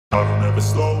never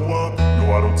slow up,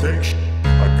 no I don't take shit.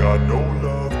 I got no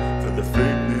love for the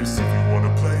fakeness. If you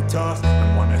wanna play tough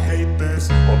and wanna hate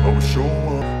this, I'll always show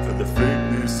up for the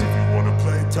fakeness. If you wanna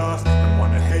play tough and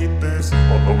wanna hate this,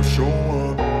 I'll always show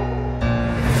up.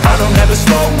 I don't ever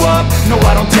slow up, no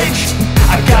I don't take shit.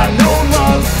 I got no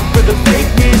love for the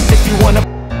fakeness. If you wanna,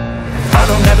 I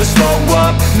don't ever slow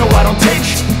up, no I don't take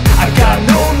shit. I got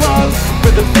no love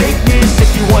for the fakeness. If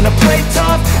you wanna play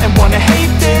tough and wanna hate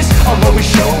this, I'll always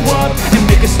show up and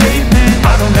make a statement.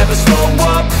 I don't ever slow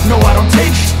up, no I don't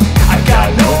take shit. I got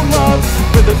no love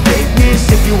for the fakeness.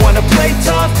 If you wanna play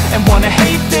tough and wanna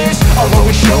hate this, I'll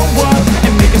always show up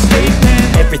and make a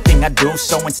statement. Everything I do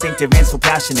so instinctive and so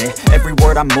passionate. Every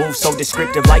word I move so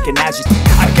descriptive like an adjective.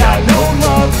 I got no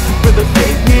love for the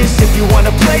fakeness. If you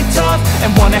wanna play tough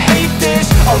and wanna hate this,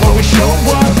 I'll always show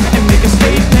up and make a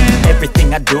statement.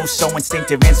 Everything I do so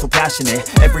instinctive and so passionate.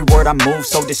 Every word I move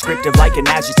so descriptive like an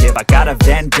adjective. I got a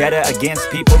vendetta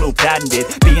against people who patented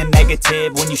being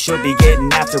negative when you should be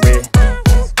getting after it.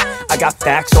 I got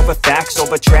facts over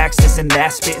tracks, this and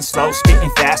that. Spitting slow, spitting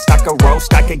fast. I could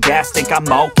roast, I could gas. Think I'm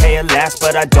okay at last,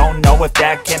 but I don't know if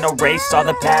that can erase all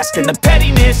the past. And the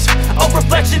pettiness, a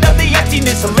reflection of the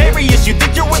emptiness. Hilarious, you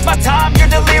think you're worth my time, you're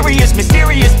delirious.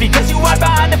 Mysterious, because you hide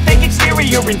behind a fake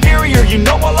exterior. Inferior, you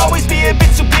know I'll always be a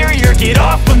bit superior. Get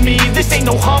off of me, this ain't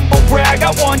no humble brag.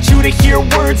 I want you to hear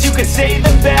words, you can say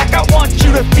them back. I want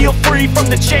you to feel free from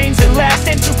the chains that last,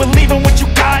 and to believe in what you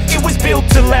got, it was built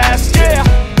to last, yeah.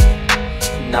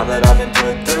 Now that I've been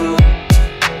put through,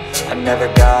 I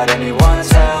never got anyone's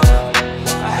help.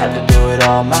 I had to do it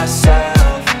all myself.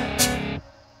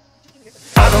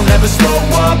 I don't ever slow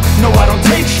up, no I don't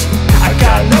take shit. I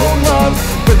got no love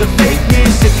for the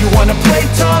fakeness. If you wanna play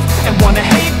tough and wanna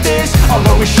hate this, I'll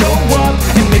always show up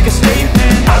and make a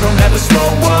statement. I don't ever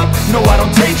slow up, no I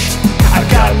don't take shit. I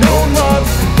got no love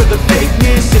for the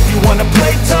fakeness. If you wanna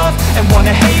play tough and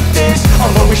wanna hate this,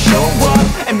 I'll always show up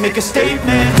and make a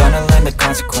statement. Gonna learn the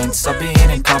consequence of being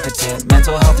incompetent.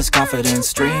 Mental health is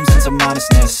confidence, dreams and some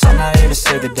modestness. I'm not here to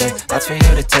save the day, that's for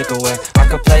you to take away. I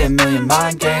could play a million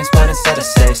mind games, but instead I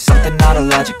say something not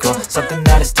illogical, something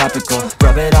that is topical.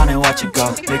 Rub it on and watch it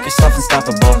go, make yourself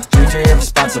unstoppable. Dreams are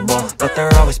irresponsible, but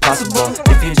they're always possible.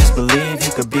 If you just believe,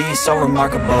 you could be so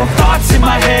remarkable. Thoughts in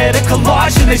my head, a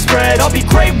collage and they spread. I'll be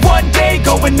great one day,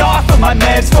 going off of my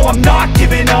meds. No, I'm not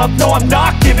giving up, no, I'm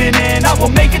not giving in. I will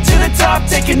make it to the top,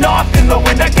 taking off in the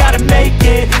wind. I gotta make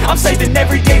it, I'm saving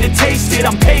every day to taste it.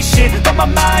 I'm patient, but my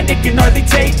mind, it can hardly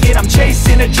take it. I'm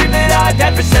chasing a dream that I've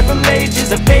had for several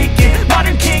ages. A vacant,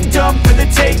 modern kingdom for the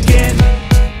taking.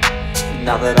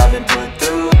 Now that I've been put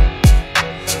through,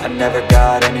 I never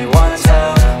got anyone's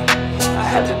help. I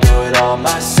had to do it all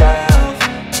myself.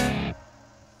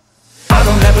 I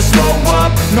don't ever slow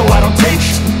up, no I don't take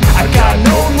shit. I got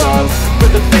no love for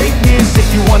the fakeness. If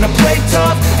you wanna play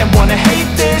tough and wanna hate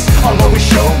this, I'll always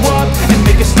show up and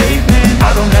make a statement.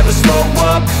 I don't ever slow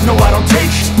up, no I don't take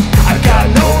shit. I got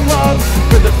no love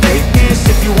for the fakeness.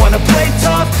 If you wanna play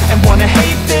tough and wanna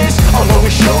hate this, I'll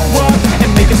always show up and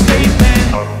make a statement.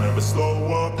 I don't ever slow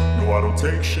up, no I don't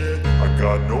take shit. I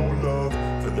got no love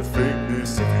for the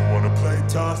fakeness. If you wanna play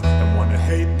tough and wanna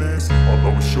hate this, I'll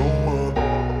always show up.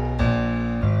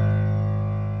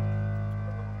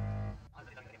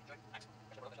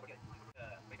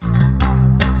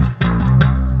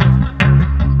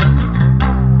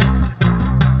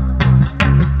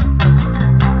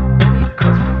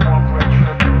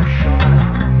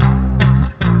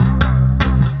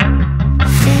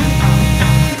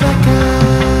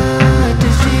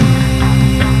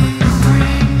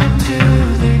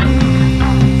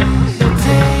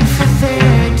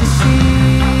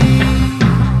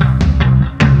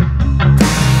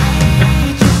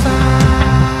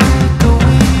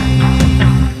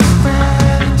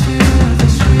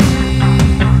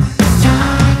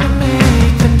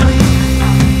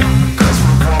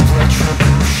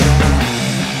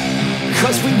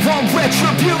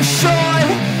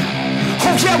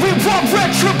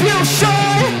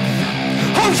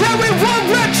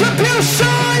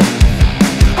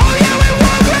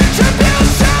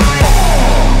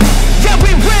 Yeah,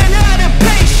 we ran out of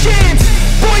patience.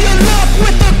 Boil up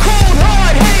with a cold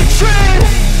hard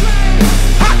hatred.